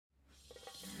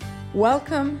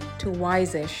Welcome to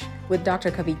Wise-ish with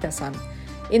Dr. Kavita Sun.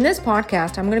 In this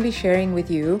podcast, I'm going to be sharing with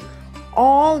you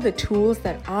all the tools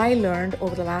that I learned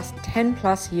over the last 10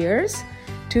 plus years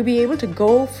to be able to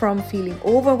go from feeling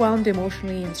overwhelmed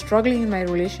emotionally and struggling in my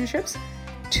relationships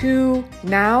to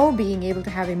now being able to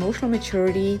have emotional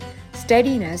maturity,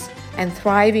 steadiness, and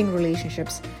thriving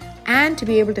relationships, and to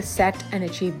be able to set and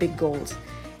achieve big goals.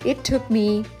 It took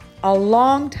me a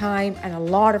long time and a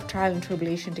lot of trial and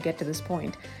tribulation to get to this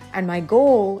point. And my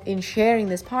goal in sharing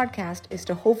this podcast is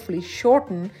to hopefully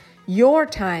shorten your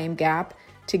time gap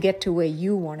to get to where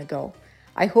you want to go.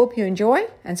 I hope you enjoy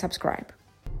and subscribe.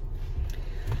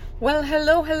 Well,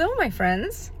 hello, my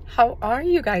friends. How are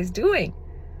you guys doing?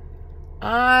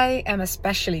 I am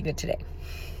especially good today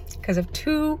because of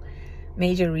two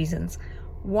major reasons.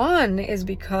 One is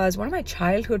because one of my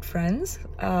childhood friends,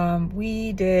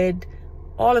 we did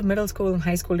all of middle school and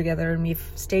high school together, and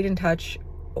we've stayed in touch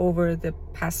over the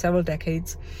past several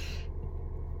decades.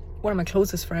 One of my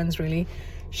closest friends, really.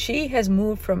 She has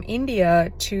moved from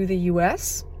India to the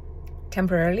US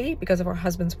temporarily because of her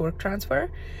husband's work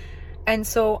transfer. And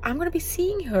so I'm going to be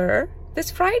seeing her this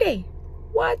Friday.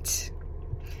 What?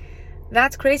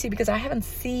 That's crazy because I haven't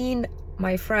seen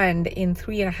my friend in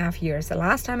 3.5 years. The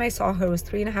last time I saw her was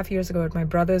 3.5 years ago at my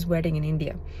brother's wedding in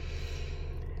India.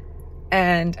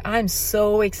 And I'm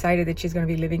so excited that she's going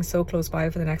to be living so close by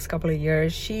for the next couple of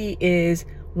years. She is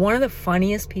one of the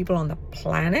funniest people on the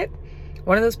planet.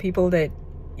 One of those people that,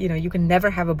 you can never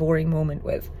have a boring moment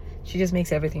with. She just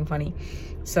makes everything funny.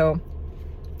 So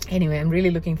anyway, I'm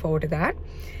really looking forward to that.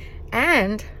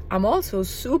 And I'm also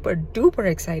super duper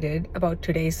excited about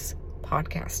today's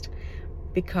podcast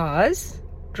because,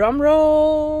 drum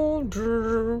roll,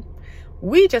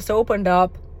 we just opened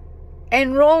up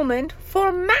enrollment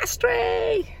for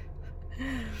Mastery.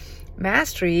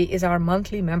 Mastery is our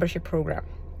monthly membership program,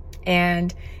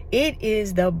 and it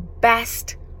is the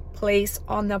best place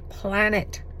on the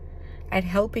planet at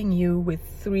helping you with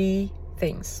three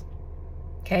things.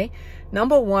 Okay,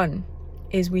 number one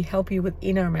is we help you with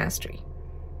inner mastery,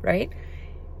 right?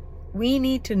 We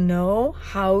need to know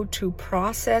how to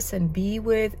process and be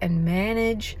with and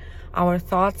manage our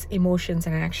thoughts, emotions,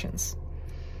 and actions.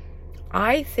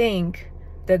 I think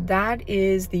that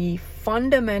is the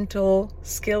fundamental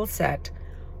skill set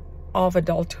of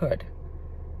adulthood.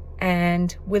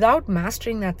 And without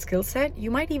mastering that skill set, you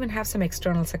might even have some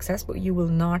external success, but you will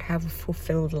not have a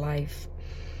fulfilled life.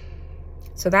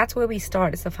 So that's where we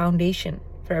start. It's the foundation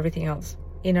for everything else,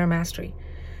 inner mastery.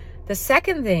 The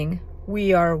second thing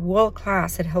we are world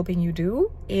class at helping you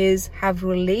do is have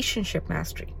relationship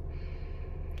mastery.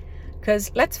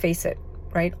 Because let's face it,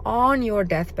 right? On your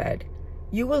deathbed,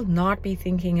 you will not be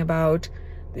thinking about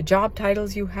the job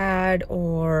titles you had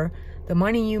or the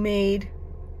money you made.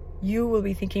 You will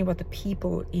be thinking about the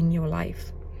people in your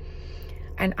life.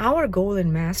 And our goal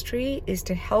in Mastery is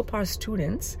to help our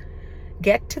students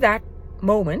get to that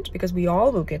moment, because we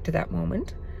all will get to that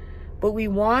moment, but we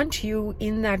want you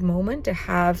in that moment to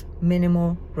have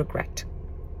minimal regret.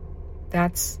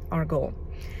 That's our goal.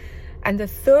 And the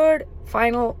third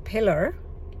final pillar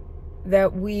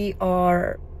that we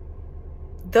are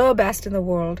the best in the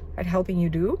world at helping you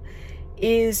do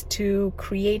is to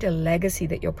create a legacy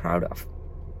that you're proud of.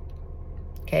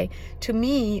 Okay. To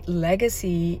me,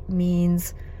 legacy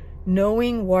means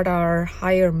knowing what our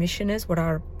higher mission is, what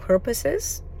our purpose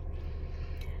is,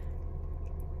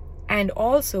 and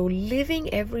also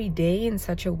living every day in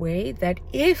such a way that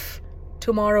if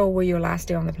tomorrow were your last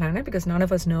day on the planet, because none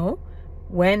of us know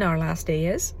when our last day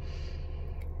is,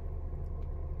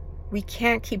 we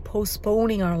can't keep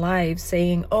postponing our lives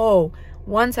saying, oh,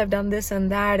 once I've done this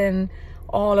and that and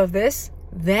all of this,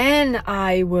 then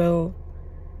I will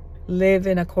live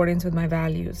in accordance with my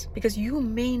values. Because you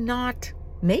may not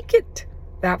make it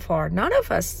that far. None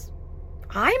of us.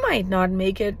 I might not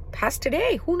make it past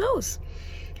today. Who knows?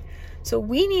 So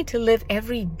we need to live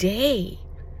every day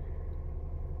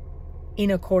in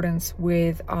accordance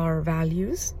with our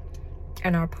values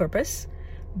and our purpose,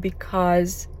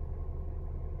 because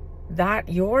that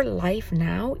your life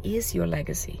now is your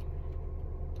legacy.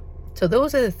 So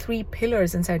those are the three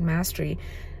pillars inside Mastery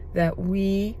that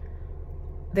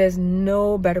there's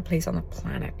no better place on the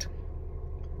planet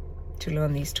to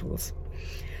learn these tools.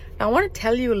 Now, I want to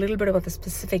tell you a little bit about the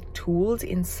specific tools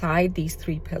inside these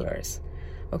three pillars.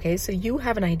 Okay, so you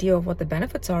have an idea of what the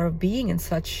benefits are of being in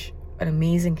such an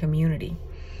amazing community,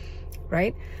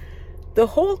 right? The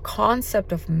whole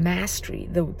concept of mastery,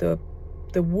 the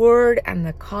word and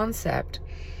the concept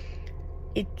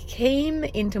it came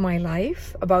into my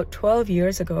life about 12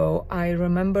 years ago. I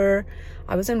remember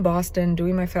I was in Boston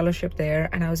doing my fellowship there,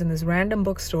 and I was in this random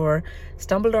bookstore,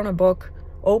 stumbled on a book,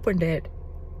 opened it,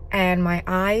 and my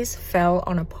eyes fell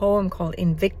on a poem called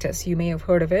Invictus. You may have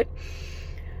heard of it.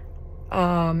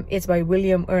 It's by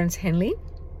William Ernst Henley.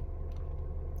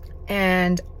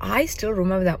 And I still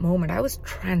remember that moment. I was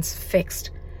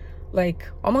transfixed, like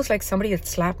almost like somebody had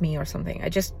slapped me or something.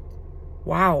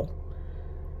 Wow.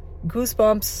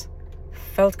 Goosebumps,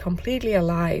 felt completely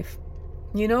alive.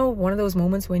 You know, one of those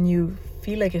moments when you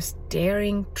feel like you're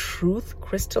staring truth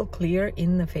crystal clear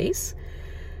in the face.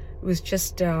 It was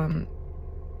just,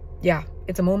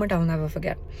 it's a moment I'll never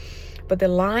forget. But the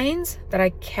lines that I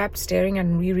kept staring at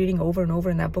and rereading over and over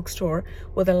in that bookstore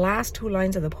were the last two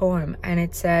lines of the poem. And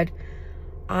it said,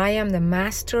 "I am the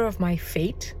master of my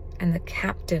fate and the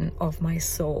captain of my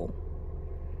soul."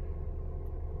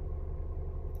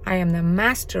 I am the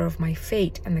master of my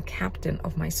fate and the captain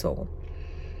of my soul.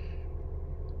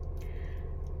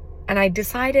 And I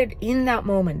decided in that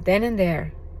moment, then and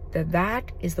there,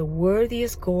 that is the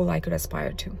worthiest goal I could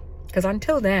aspire to. Because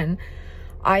until then,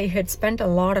 I had spent a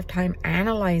lot of time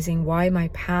analyzing why my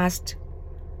past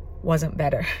wasn't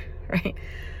better, right?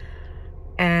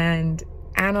 And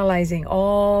analyzing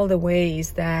all the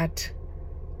ways that,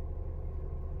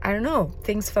 I don't know,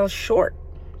 things fell short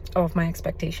of my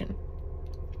expectation.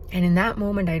 And in that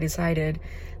moment, I decided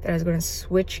that I was going to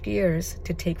switch gears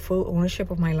to take full ownership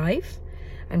of my life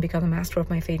and become the master of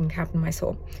my fate and captain of my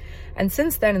soul. And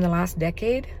since then, in the last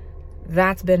decade,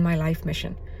 that's been my life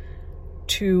mission.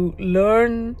 To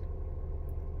learn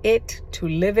it, to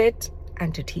live it,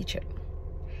 and to teach it.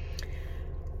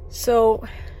 So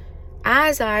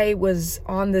as I was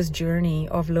on this journey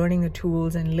of learning the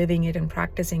tools and living it and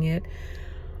practicing it,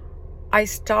 I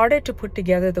started to put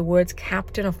together the words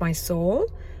captain of my soul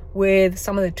with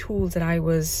some of the tools that I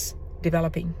was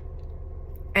developing.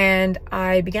 And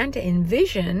I began to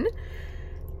envision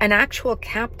an actual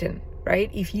captain, right?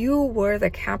 If you were the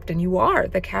captain, you are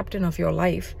the captain of your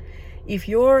life. If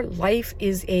your life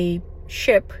is a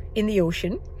ship in the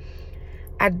ocean,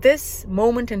 at this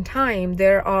moment in time,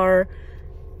 there are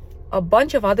a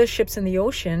bunch of other ships in the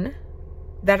ocean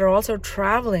that are also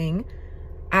traveling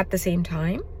at the same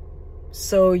time.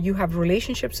 So you have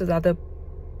relationships with other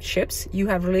ships. You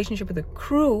have relationship with the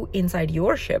crew inside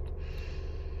your ship.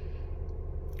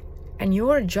 And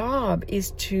your job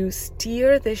is to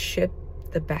steer this ship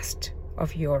the best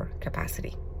of your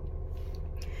capacity.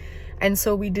 And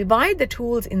so we divide the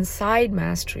tools inside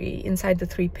mastery, inside the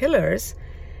three pillars,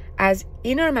 as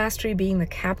inner mastery being the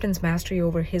captain's mastery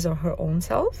over his or her own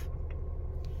self,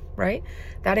 right?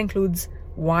 That includes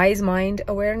wise mind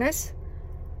awareness,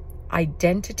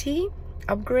 identity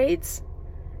upgrades,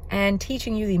 and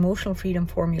teaching you the emotional freedom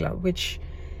formula, which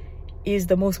is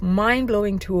the most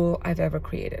mind-blowing tool I've ever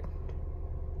created.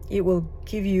 It will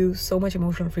give you so much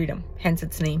emotional freedom, hence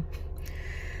its name.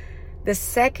 The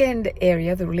second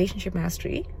area, the relationship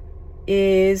mastery,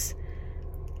 is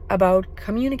about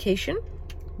communication,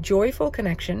 joyful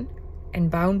connection,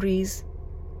 and boundaries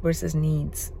versus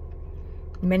needs.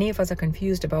 Many of us are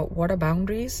confused about what are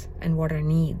boundaries and what are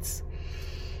needs.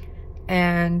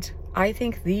 And I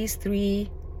think these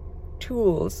three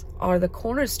tools are the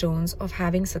cornerstones of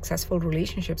having successful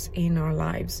relationships in our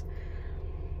lives.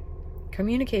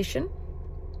 Communication,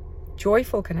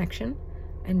 joyful connection,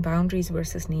 and boundaries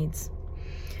versus needs.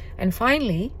 And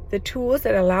finally, the tools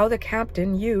that allow the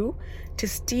captain, you, to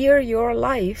steer your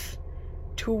life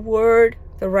toward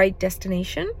the right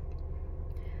destination.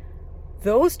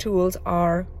 Those tools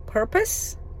are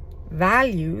purpose,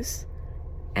 values,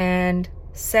 and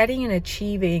setting and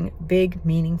achieving big,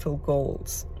 meaningful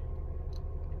goals.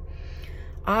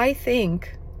 I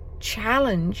think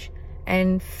challenge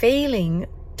and failing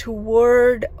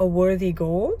toward a worthy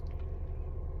goal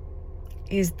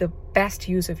is the best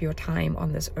use of your time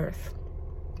on this earth.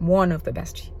 One of the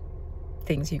best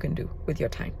things you can do with your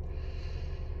time,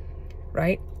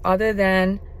 right? Other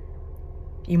than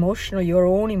your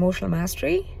own emotional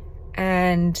mastery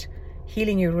and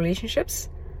healing your relationships,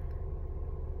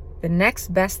 the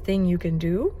next best thing you can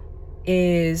do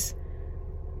is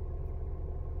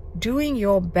doing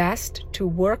your best to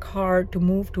work hard to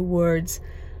move towards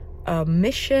a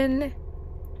mission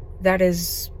that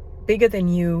is bigger than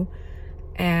you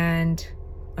and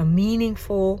a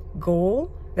meaningful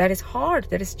goal that is hard,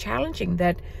 that is challenging,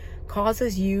 that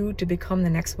causes you to become the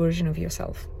next version of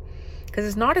yourself. Because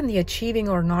it's not in the achieving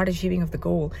or not achieving of the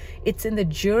goal. It's in the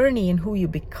journey and who you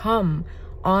become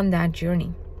on that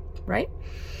journey, right?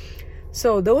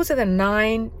 So those are the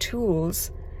 9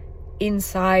 tools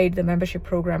inside the membership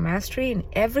program Mastery. And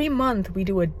every month we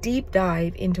do a deep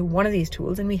dive into one of these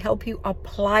tools and we help you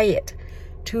apply it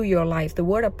to your life. The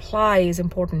word apply is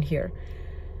important here.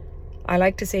 I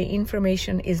like to say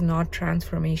information is not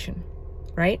transformation,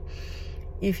 right?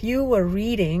 If you were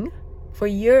reading for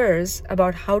years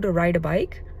about how to ride a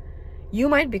bike, you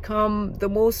might become the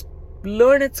most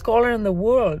learned scholar in the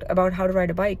world about how to ride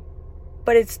a bike,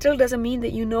 but it still doesn't mean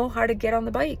that you know how to get on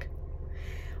the bike.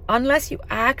 Unless you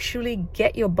actually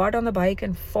get your butt on the bike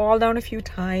and fall down a few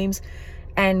times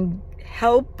and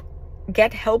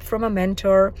get help from a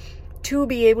mentor to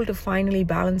be able to finally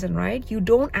balance and ride, you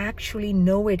don't actually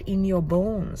know it in your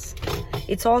bones.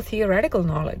 It's all theoretical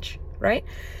knowledge, right?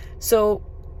 So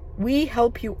we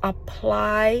help you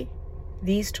apply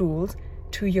these tools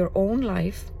to your own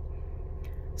life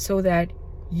so that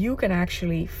you can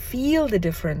actually feel the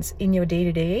difference in your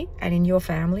day-to-day and in your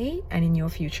family and in your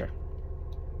future.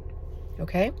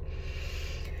 Okay?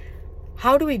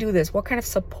 How do we do this? What kind of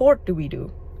support do we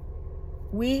do?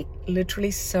 We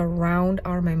literally surround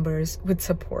our members with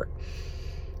support.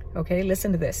 Okay,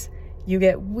 listen to this. You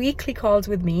get weekly calls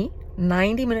with me,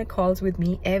 90-minute calls with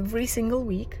me every single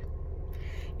week.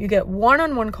 You get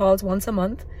one-on-one calls once a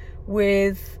month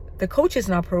with the coaches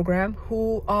in our program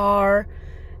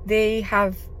they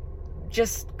have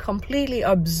just completely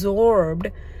absorbed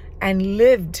and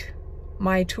lived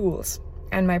my tools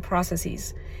and my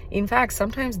processes. In fact,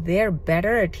 sometimes they're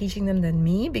better at teaching them than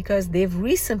me because they've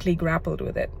recently grappled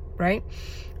with it, right?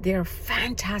 They're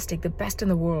fantastic, the best in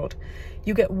the world.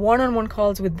 You get one-on-one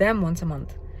calls with them once a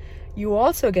month. You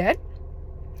also get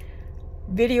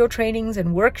video trainings and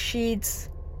worksheets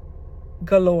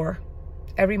galore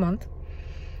every month.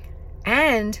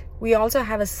 And we also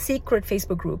have a secret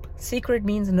Facebook group. Secret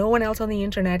means no one else on the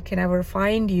internet can ever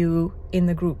find you in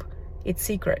the group. It's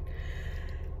secret.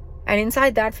 And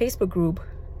inside that Facebook group,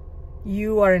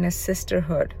 you are in a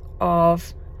sisterhood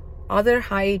of other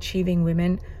high-achieving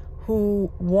women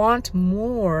who want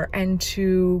more and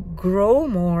to grow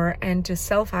more and to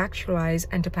self-actualize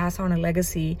and to pass on a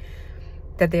legacy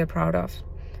that they're proud of.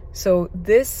 So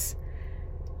this,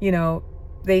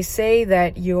 they say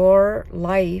that your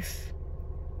life,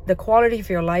 the quality of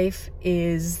your life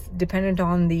is dependent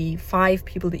on the 5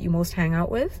 people that you most hang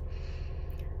out with,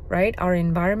 right? Our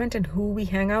environment and who we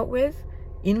hang out with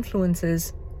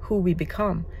influences who we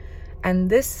become. And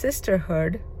this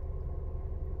sisterhood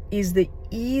is the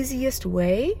easiest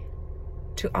way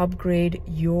to upgrade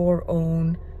your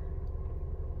own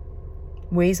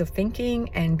ways of thinking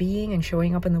and being and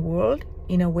showing up in the world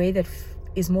in a way that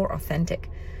is more authentic.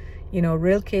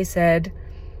 Rilke said,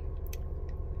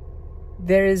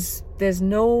 there's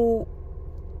no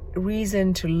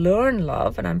reason to learn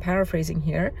love, and I'm paraphrasing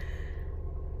here.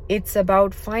 It's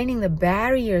about finding the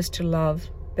barriers to love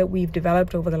that we've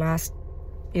developed over the last,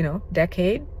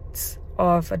 decades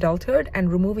of adulthood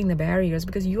and removing the barriers,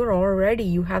 because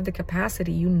you have the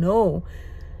capacity,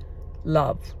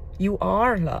 love. You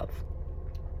are love.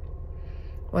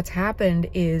 What's happened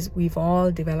is we've all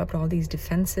developed all these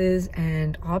defenses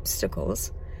and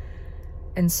obstacles.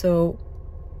 And so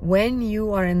when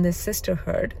you are in this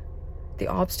sisterhood, the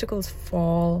obstacles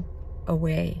fall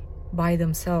away by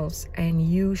themselves and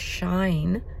you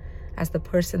shine as the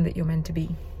person that you're meant to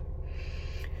be.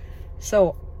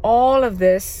 So all of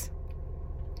this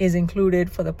is included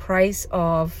for the price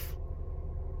of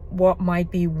what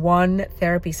might be one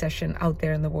therapy session out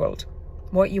there in the world.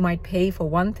 What you might pay for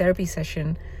one therapy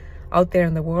session out there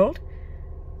in the world,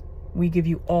 we give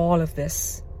you all of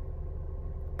this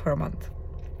per month.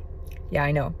 Yeah,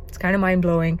 I know. It's kind of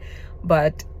mind-blowing,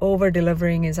 but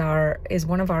over-delivering is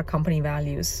one of our company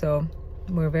values. So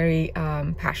we're very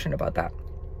passionate about that.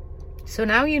 So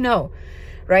now you know,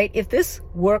 right? If this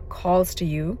work calls to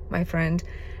you, my friend,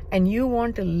 and you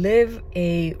want to live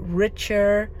a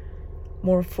richer,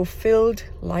 more fulfilled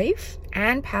life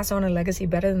and pass on a legacy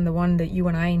better than the one that you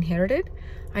and I inherited,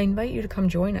 I invite you to come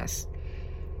join us.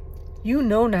 You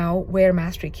know now where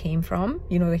Mastery came from.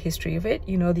 You know the history of it.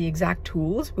 You know the exact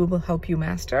tools we will help you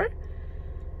master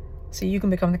so you can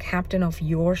become the captain of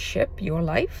your ship, your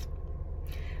life.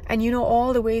 And you know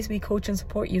all the ways we coach and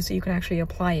support you so you can actually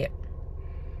apply it.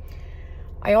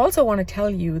 I also want to tell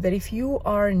you that if you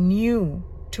are new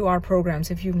to our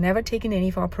programs, if you've never taken any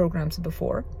of our programs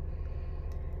before,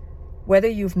 whether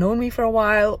you've known me for a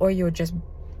while or you're just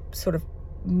sort of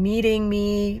meeting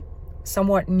me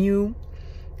somewhat new,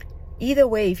 either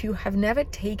way, if you have never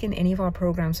taken any of our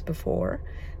programs before,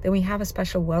 then we have a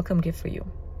special welcome gift for you.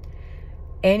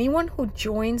 Anyone who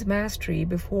joins Mastery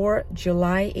before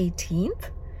July 18th,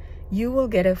 you will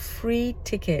get a free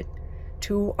ticket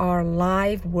to our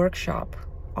live workshop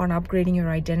on upgrading your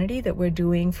identity that we're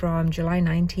doing from July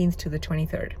 19th to the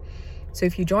 23rd. So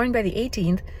if you join by the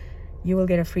 18th, you will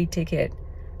get a free ticket.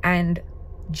 And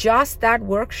just that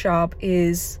workshop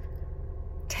is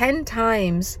 10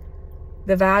 times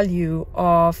the value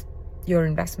of your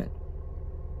investment.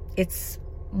 It's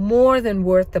more than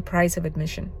worth the price of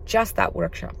admission, just that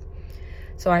workshop.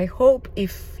 So I hope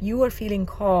if you are feeling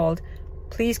called,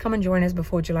 please come and join us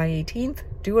before July 18th.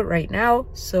 Do it right now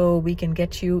so we can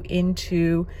get you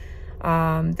into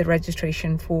the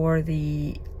registration for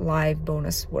the live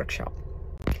bonus workshop.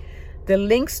 The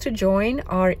links to join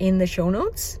are in the show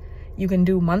notes. You can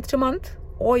do month to month,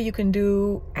 or you can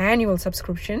do annual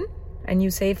subscription, and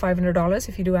you save $500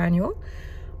 if you do annual.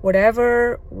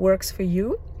 Whatever works for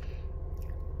you.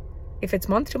 If it's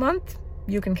month to month,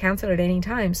 you can cancel at any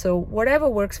time. So whatever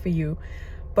works for you.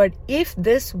 But if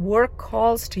this work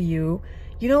calls to you,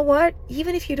 you know what?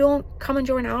 Even if you don't come and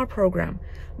join our program,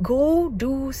 go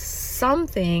do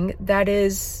something that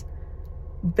is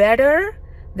better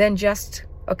than just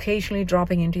occasionally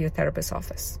dropping into your therapist's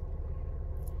office.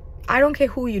 I don't care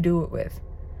who you do it with,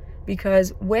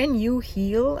 because when you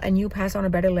heal and you pass on a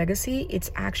better legacy,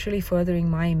 it's actually furthering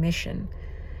my mission.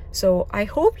 So I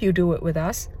hope you do it with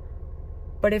us,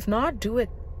 but if not, do it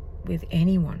with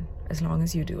anyone as long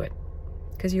as you do it,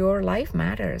 because your life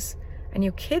matters and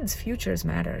your kids' futures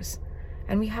matters,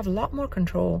 and we have a lot more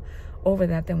control over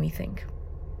that than we think.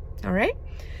 All right?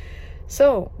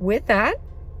 So with that,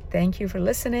 thank you for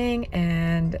listening,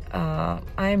 and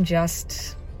I'm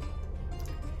just...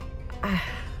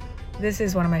 this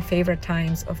is one of my favorite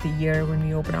times of the year when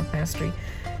we open up Mastery.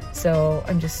 So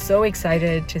I'm just so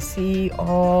excited to see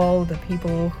all the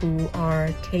people who are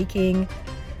taking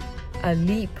a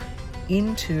leap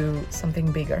into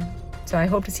something bigger. So I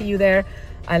hope to see you there.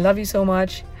 I love you so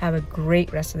much. Have a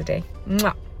great rest of the day.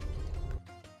 Mwah.